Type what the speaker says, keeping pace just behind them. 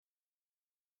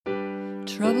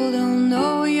Trouble don't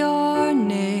know your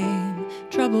name.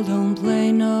 Trouble don't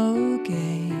play no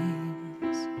games.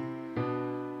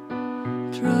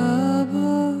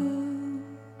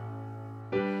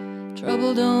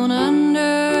 Trouble don't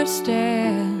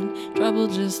understand. Trouble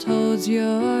just holds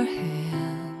your hand.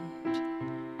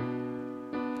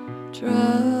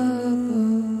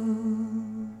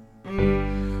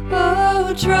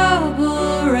 Oh,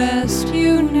 trouble, rest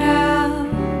you now.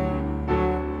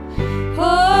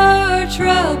 Poor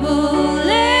trouble,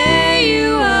 lay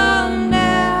you on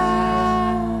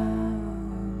down.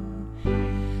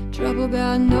 Trouble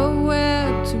got no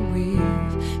web to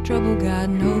weave. Trouble got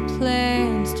no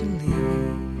plans to leave.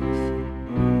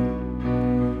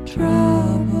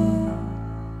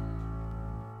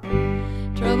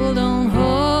 Trouble don't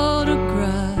hold a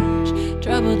grudge.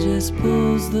 Trouble just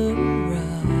pulls the rug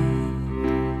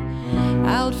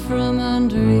out from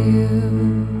under you.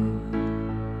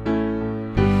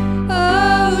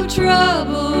 Oh,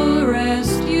 trouble,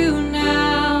 rest you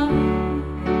now.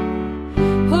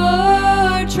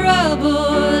 Poor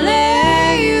trouble,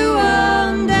 lay you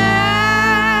on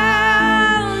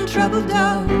down. Trouble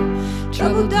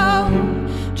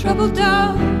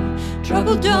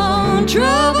don't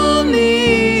trouble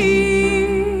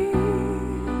me,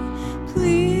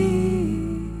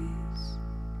 please.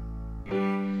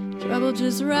 Trouble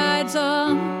just rides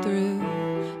on through.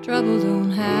 Trouble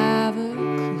don't have a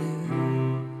clue.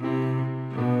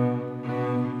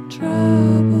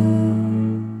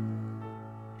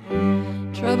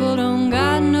 Trouble don't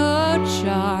got no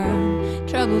charm.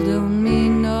 Trouble don't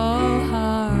mean no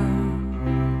harm.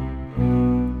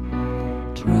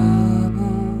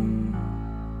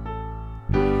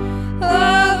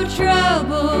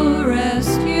 Trouble,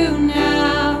 rest you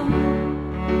now.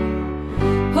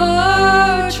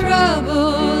 Poor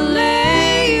trouble,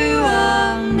 lay you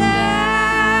on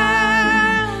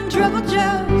down. Trouble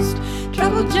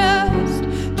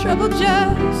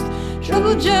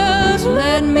just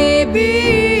let me be,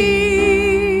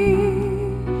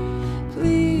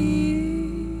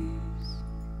 please.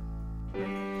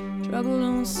 Trouble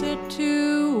don't sit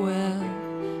too well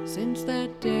since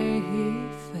that day he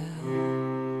fell.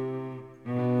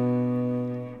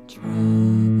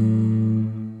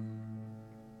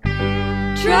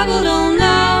 Trouble don't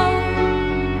know,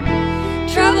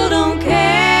 trouble don't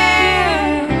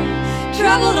care,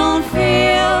 trouble don't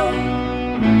feel,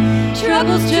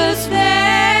 trouble's just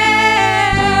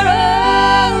there.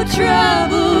 Oh,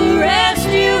 trouble, rest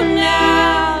you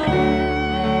now.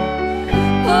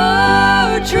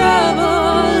 Oh,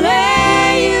 trouble,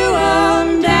 lay you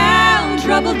on down.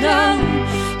 Trouble don't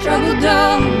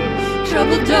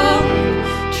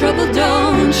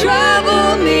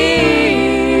trouble me.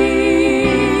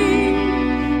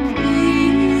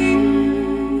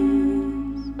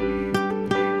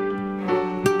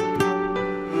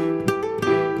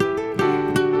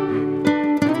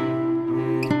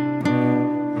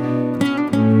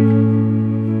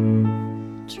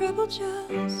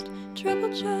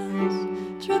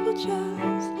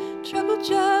 Trouble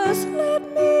just let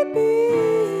me be.